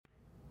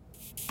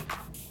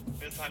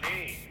Miss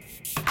Honey.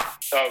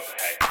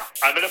 Okay.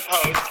 I'm gonna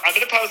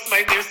post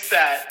my new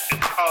set.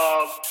 It's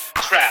called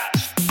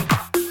Trash.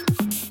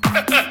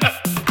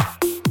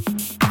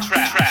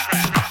 Trash.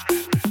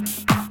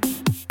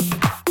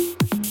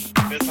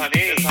 Miss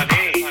Honey.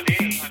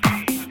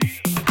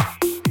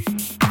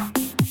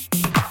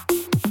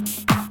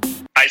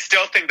 I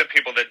still think the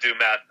people that do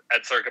meth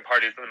at circuit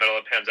parties in the middle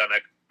of the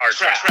pandemic are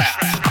trash.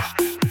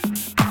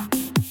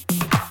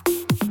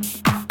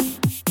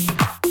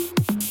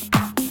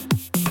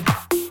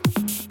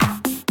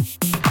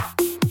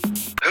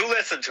 Who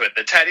listened to it?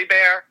 The teddy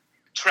bear?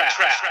 Trash.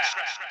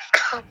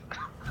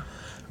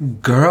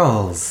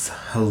 Girls,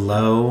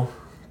 hello,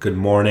 good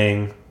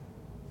morning,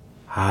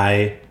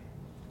 hi,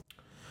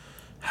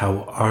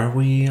 how are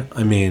we?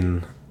 I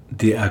mean,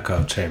 the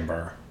echo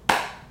chamber.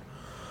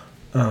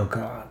 Oh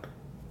God.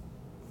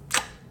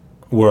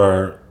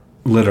 We're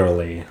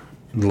literally,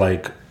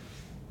 like,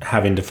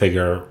 having to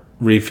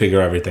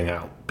refigure everything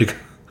out. Because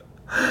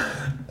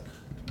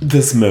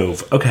this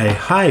move. Okay,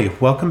 hi,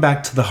 welcome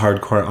back to the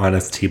Hardcore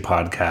Honest Tea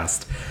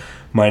podcast.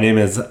 My name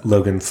is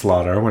Logan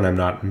Slaughter when I'm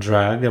not in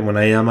drag, and when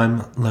I am,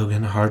 I'm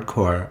Logan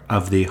Hardcore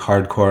of the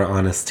Hardcore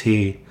Honest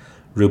Tea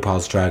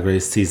RuPaul's Drag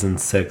Race Season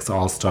 6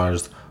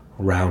 All-Stars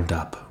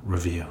Roundup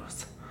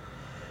reviews.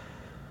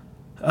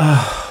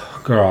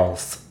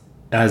 Girls,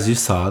 as you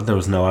saw, there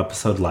was no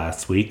episode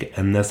last week,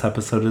 and this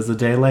episode is a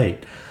day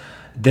late.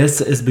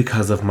 This is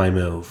because of my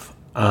move.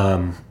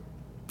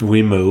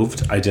 We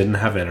moved. I didn't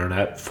have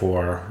internet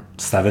for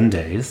 7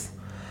 days.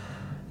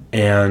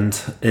 And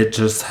it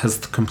just has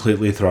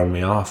completely thrown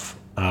me off.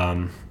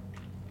 I'm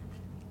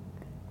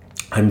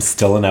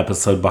still an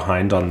episode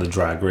behind on the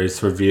Drag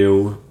Race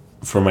review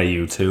for my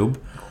YouTube.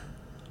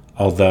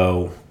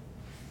 Although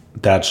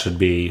that should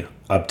be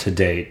up to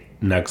date.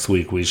 Next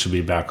week we should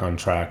be back on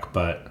track.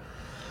 But,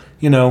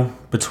 you know,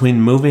 between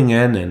moving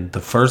in and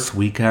the first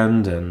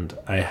weekend and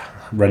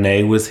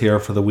Renee was here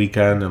for the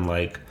weekend and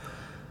like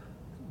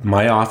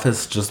my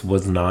office just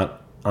was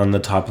not on the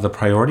top of the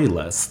priority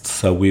list.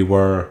 So we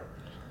were...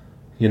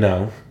 You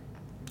know,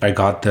 I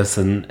got this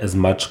in as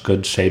much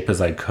good shape as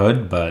I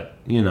could, but,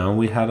 you know,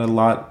 we had a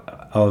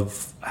lot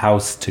of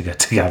house to get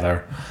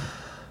together.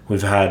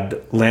 We've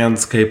had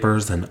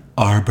landscapers and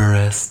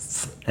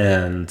arborists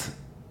and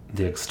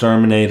the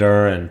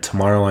exterminator, and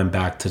tomorrow I'm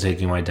back to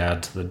taking my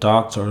dad to the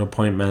doctor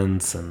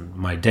appointments and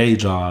my day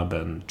job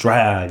and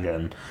drag,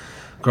 and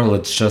girl,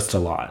 it's just a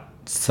lot.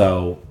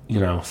 So, you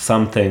know,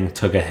 something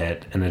took a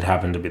hit, and it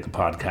happened to be the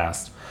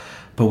podcast.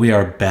 But we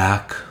are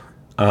back.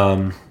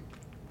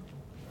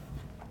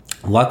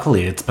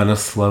 Luckily, it's been a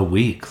slow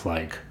week.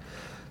 Like,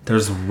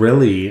 there's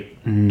really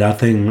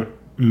nothing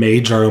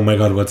major. Oh my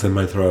God, what's in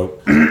my throat?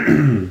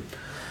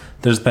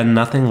 There's been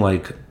nothing,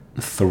 like,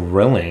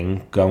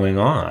 thrilling going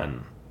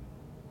on.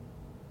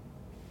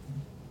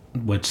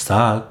 Which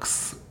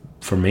sucks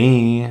for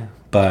me,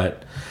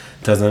 but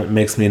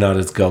makes me not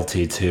as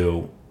guilty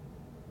to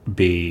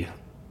be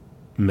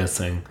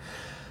missing.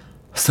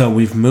 So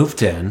we've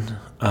moved in.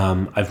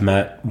 I've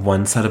met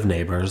one set of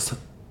neighbors.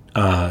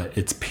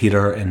 It's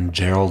Peter and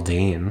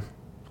Geraldine,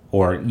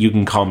 or you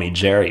can call me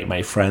Jerry,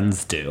 my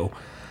friends do.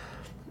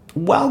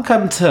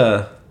 Welcome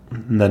to...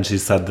 And then she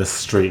said this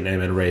street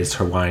name and raised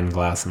her wine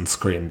glass and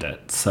screamed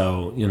it.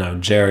 So, you know,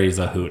 Jerry's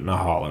a hoot and a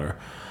holler.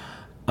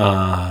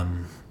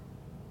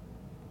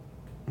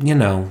 You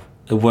know,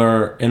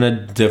 we're in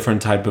a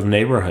different type of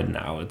neighborhood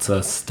now. It's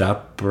a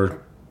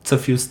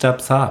few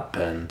steps up,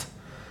 and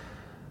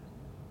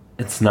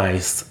it's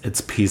nice,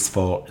 it's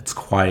peaceful, it's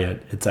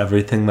quiet, it's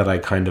everything that I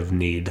kind of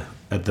need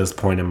at this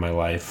point in my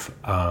life.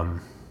 I've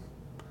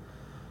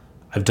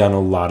done a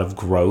lot of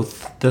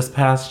growth this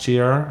past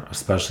year,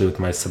 especially with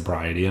my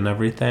sobriety and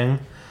everything.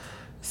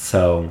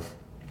 So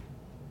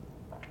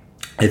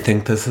I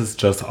think this is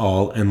just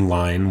all in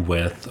line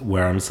with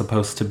where I'm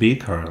supposed to be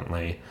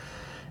currently.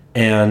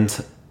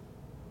 And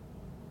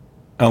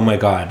oh my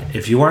God,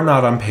 if you are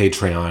not on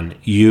Patreon,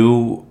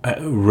 you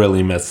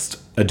really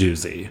missed a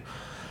doozy.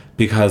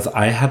 Because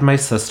I had my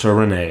sister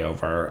Renee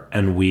over,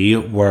 and we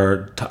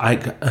were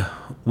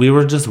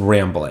just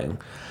rambling.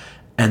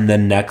 And the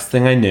next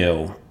thing I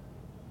knew,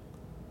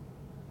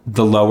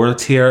 the lower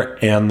tier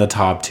and the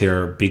top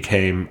tier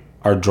became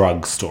our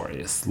drug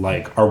stories.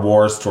 Like, our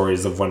war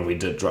stories of when we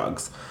did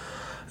drugs.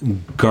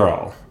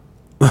 Girl.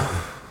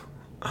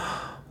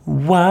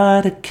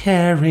 What a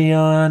carry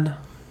on.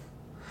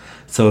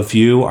 So if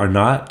you are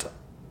not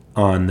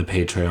on the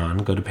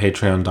Patreon, go to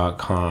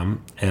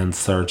patreon.com and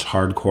search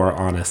Hardcore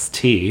Honest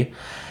Tea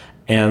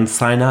and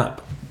sign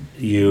up.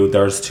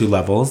 There's 2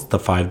 levels. The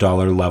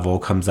 $5 level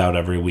comes out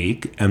every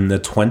week, and the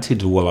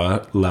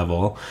 $20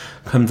 level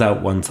comes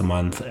out once a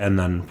month, and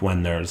then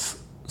when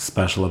there's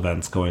special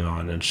events going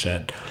on and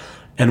shit.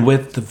 And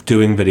with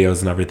doing videos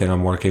and everything,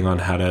 I'm working on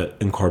how to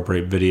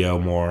incorporate video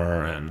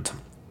more and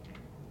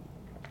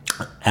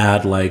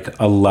add like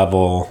a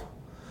level,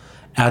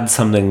 add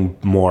something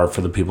more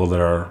for the people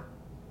that are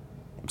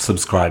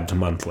subscribed to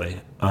monthly.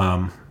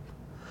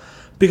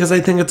 Because I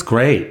think it's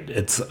great.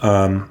 It's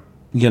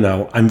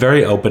I'm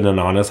very open and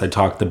honest. I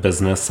talk the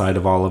business side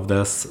of all of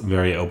this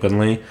very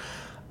openly.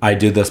 I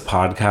do this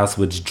podcast,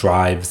 which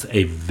drives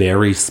a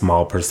very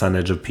small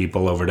percentage of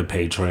people over to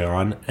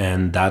Patreon.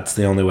 And that's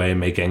the only way I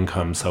make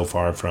income so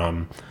far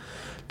from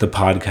the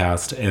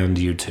podcast and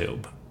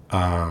YouTube.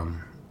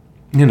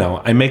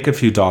 I make a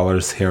few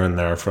dollars here and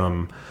there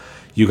from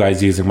you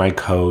guys using my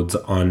codes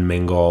on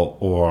Mingle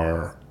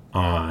or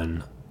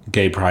on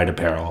Gay Pride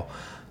Apparel.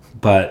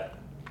 But,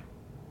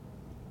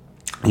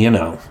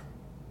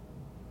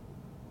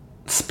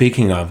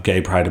 speaking of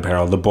Gay Pride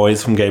Apparel, the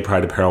boys from Gay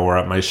Pride Apparel were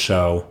at my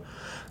show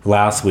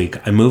last week.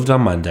 I moved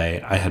on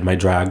Monday. I had my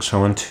drag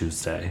show on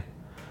Tuesday.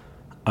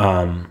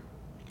 And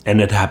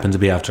it happened to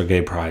be after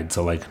Gay Pride,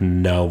 so,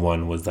 no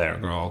one was there,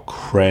 girl.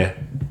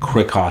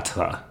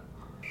 Cricata.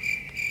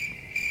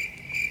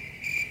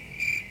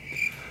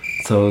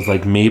 So it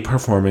was, me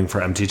performing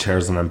for empty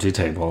chairs and empty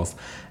tables.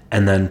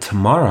 And then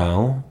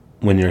tomorrow,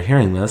 when you're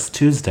hearing this,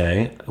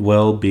 Tuesday,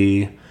 will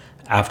be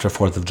after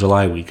 4th of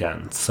July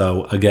weekend.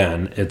 So,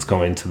 again, it's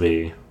going to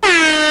be...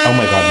 Oh,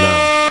 my God,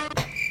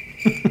 no.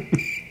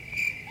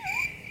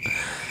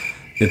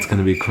 It's going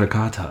to be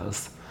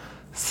cricatas.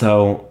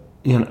 So,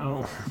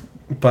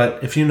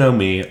 But if you know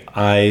me,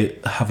 I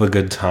have a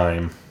good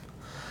time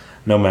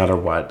no matter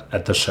what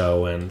at the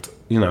show. And,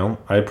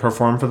 I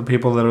perform for the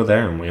people that are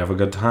there and we have a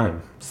good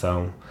time.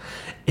 So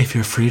if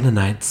you're free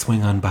tonight,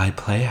 swing on by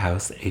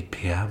Playhouse, 8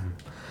 p.m.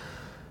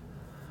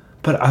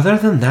 But other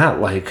than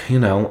that,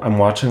 I'm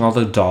watching all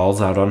the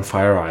dolls out on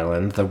Fire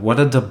Island. What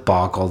a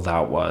debacle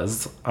that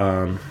was.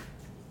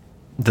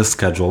 The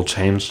schedule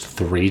changed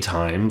 3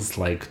 times.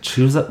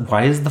 Choose it.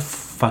 Why is the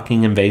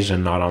fucking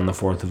invasion not on the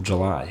 4th of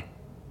July?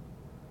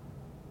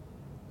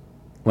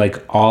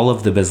 All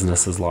of the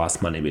businesses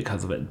lost money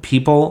because of it.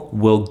 People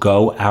will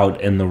go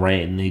out in the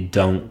rain. They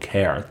don't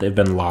care. They've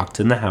been locked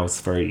in the house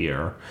for a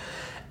year,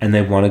 and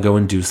they want to go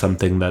and do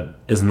something that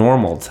is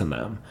normal to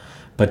them.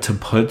 But to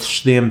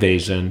push the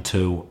invasion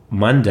to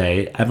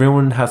Monday,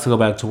 everyone has to go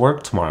back to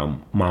work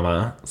tomorrow,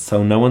 mama.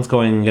 So no one's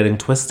going and getting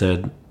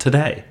twisted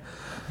today.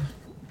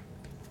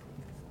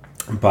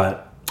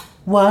 But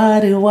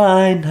what do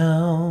I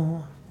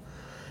know?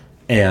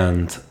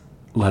 And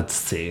let's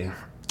see.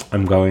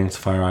 I'm going to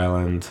Fire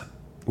Island.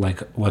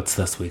 What's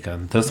this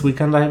weekend? This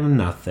weekend I have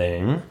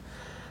nothing.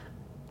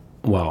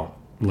 Well,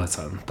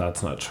 listen,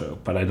 that's not true.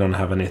 But I don't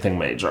have anything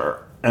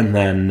major. And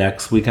then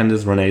next weekend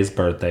is Renee's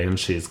birthday, and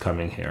she's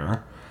coming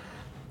here.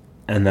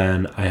 And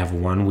then I have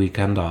 1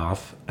 weekend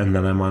off. And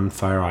then I'm on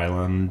Fire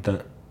Island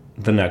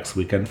the next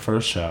weekend for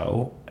a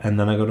show. And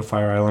then I go to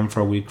Fire Island for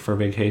a week for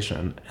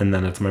vacation. And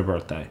then it's my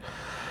birthday.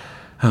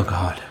 Oh,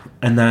 God.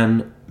 And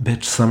then,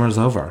 bitch, summer's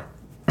over.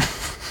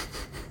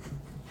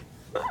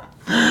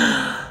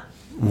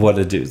 What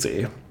a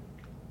doozy.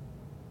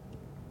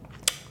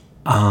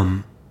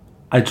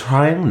 I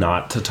try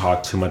not to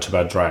talk too much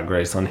about Drag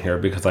Race on here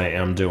because I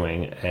am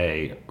doing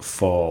a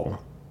full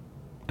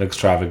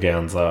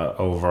extravaganza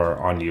over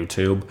on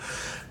YouTube.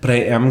 But I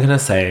am going to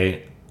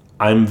say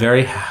I'm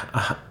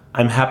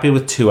happy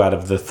with 2 out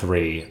of the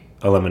 3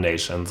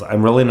 eliminations.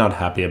 I'm really not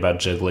happy about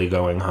Jiggly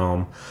going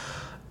home.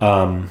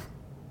 I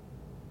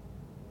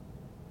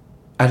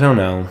don't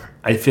know.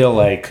 I feel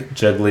like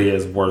Jiggly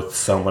is worth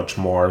so much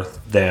more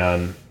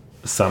than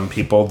some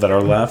people that are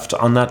left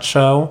on that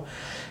show.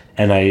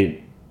 And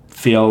I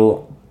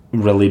feel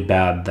really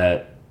bad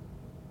that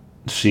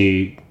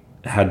she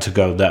had to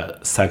go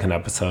that second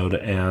episode.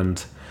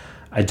 And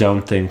I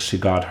don't think she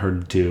got her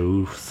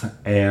dues.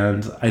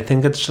 And I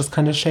think it's just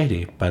kind of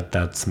shady. But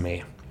that's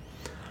me.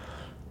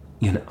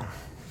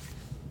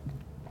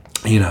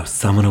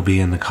 Someone will be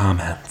in the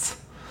comments.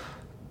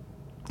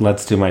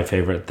 Let's do my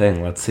favorite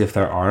thing. Let's see if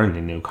there are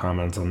any new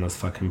comments on this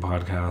fucking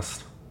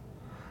podcast.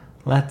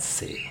 Let's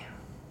see.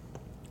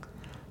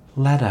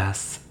 Let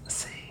us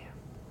see.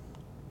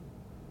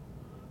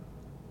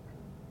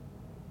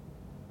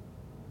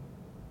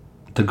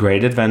 The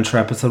Great Adventure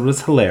episode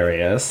was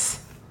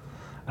hilarious.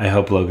 I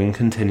hope Logan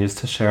continues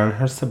to share on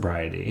her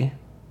sobriety.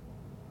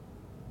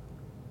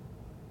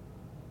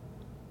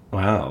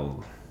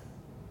 Wow.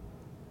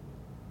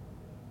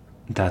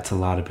 That's a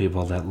lot of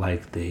people that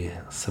like the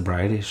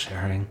sobriety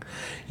sharing.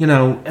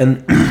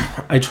 And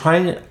I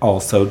try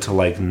also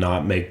to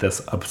not make this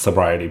a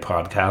sobriety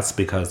podcast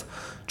because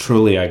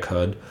truly I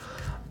could.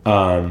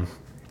 But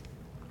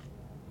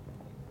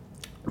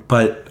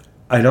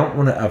I don't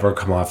want to ever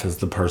come off as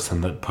the person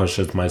that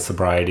pushes my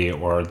sobriety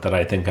or that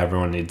I think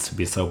everyone needs to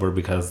be sober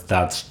because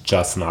that's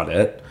just not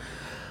it.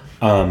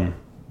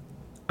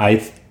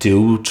 I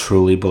do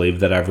truly believe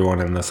that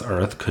everyone in this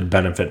earth could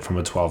benefit from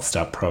a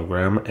 12-step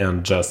program,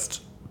 and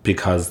just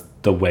because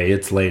the way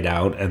it's laid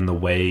out and the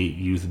way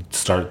you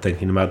start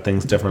thinking about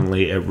things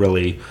differently, it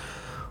really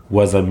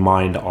was a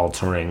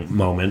mind-altering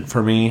moment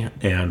for me,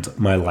 and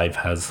my life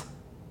has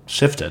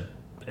shifted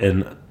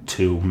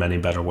into many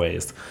better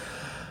ways.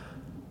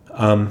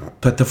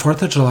 But the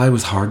 4th of July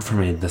was hard for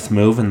me. This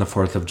move in the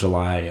 4th of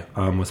July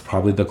was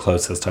probably the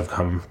closest I've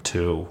come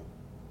to,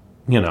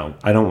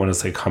 I don't want to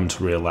say come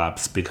to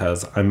relapse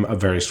because I'm a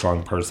very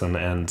strong person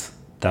and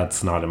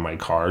that's not in my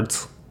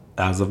cards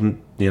as of,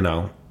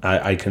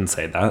 I can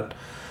say that.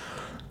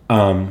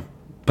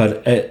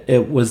 But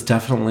it was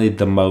definitely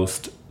the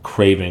most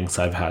cravings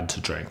I've had to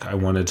drink. I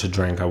wanted to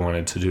drink. I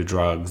wanted to do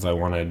drugs. I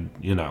wanted,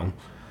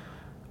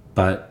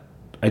 but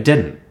I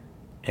didn't.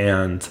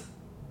 And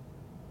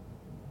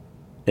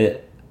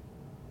it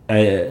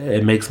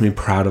makes me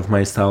proud of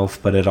myself,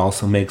 but it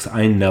also makes,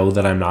 I know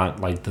that I'm not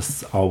like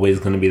this, always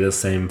going to be the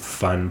same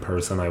fun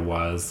person I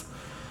was.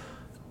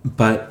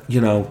 But,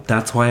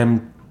 that's why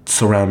I'm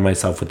surround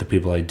myself with the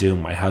people I do.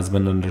 My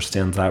husband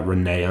understands that.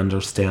 Renee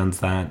understands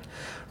that.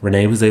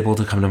 Renee was able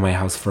to come to my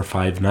house for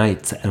 5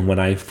 nights, and when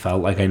I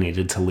felt like I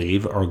needed to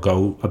leave or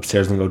go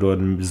upstairs and go to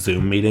a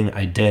Zoom meeting,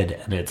 I did,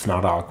 and it's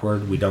not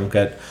awkward. We don't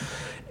get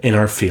in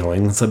our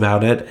feelings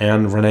about it,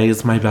 and Renee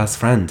is my best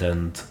friend,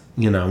 and,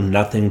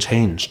 nothing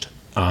changed.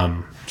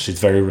 She's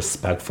very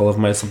respectful of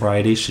my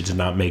sobriety. She did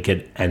not make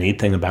it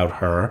anything about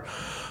her,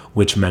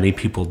 which many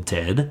people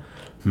did.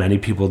 Many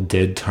people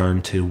did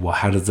turn to, well,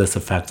 how does this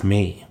affect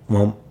me?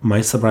 Well, my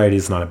sobriety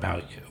is not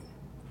about you.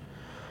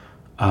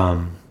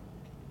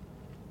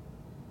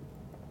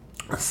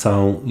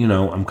 So,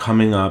 I'm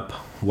coming up,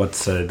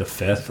 what's today, the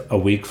 5th? A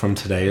week from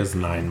today is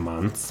 9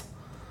 months.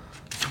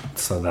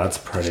 So that's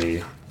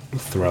pretty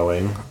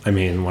thrilling. I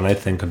mean, when I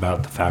think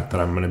about the fact that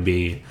I'm going to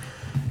be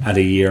at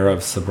a year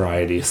of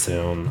sobriety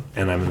soon,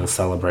 and I'm going to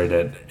celebrate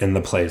it in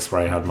the place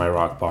where I had my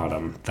rock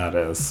bottom, that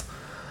is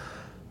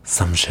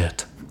some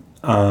shit.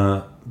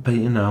 But,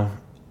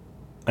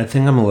 I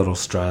think I'm a little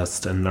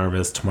stressed and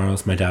nervous.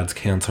 Tomorrow's my dad's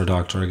cancer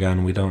doctor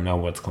again. We don't know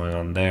what's going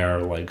on there.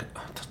 Like,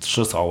 it's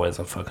just always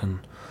a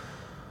fucking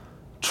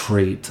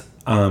treat.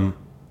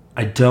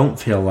 I don't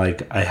feel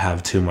like I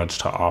have too much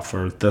to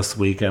offer this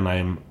week, and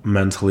I'm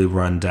mentally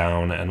run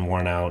down and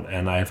worn out,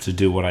 and I have to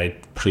do what I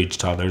preach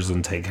to others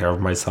and take care of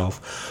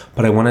myself.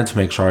 But I wanted to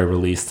make sure I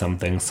released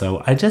something,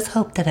 so I just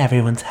hope that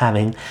everyone's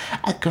having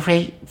a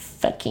great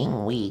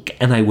fucking week.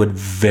 And I would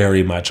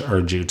very much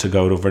urge you to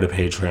go over to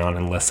Patreon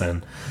and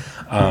listen.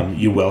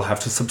 You will have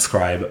to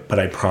subscribe, but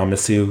I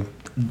promise you,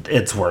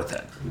 it's worth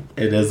it.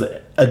 It is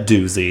a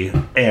doozy.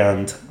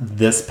 And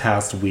this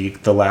past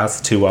week, the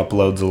last 2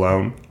 uploads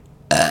alone,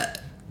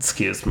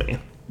 excuse me,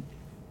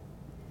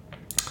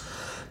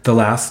 the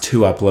last 2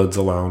 uploads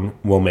alone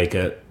will make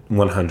it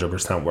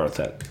 100% worth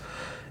it.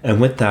 And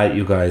with that,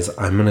 you guys,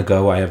 I'm going to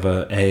go. I have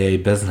a AA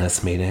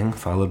business meeting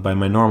followed by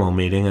my normal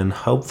meeting, and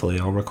hopefully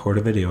I'll record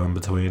a video in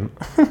between.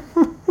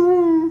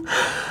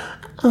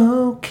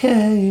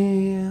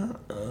 Okay.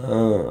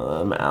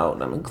 I'm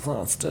out. I'm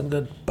exhausted.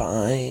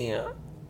 Goodbye.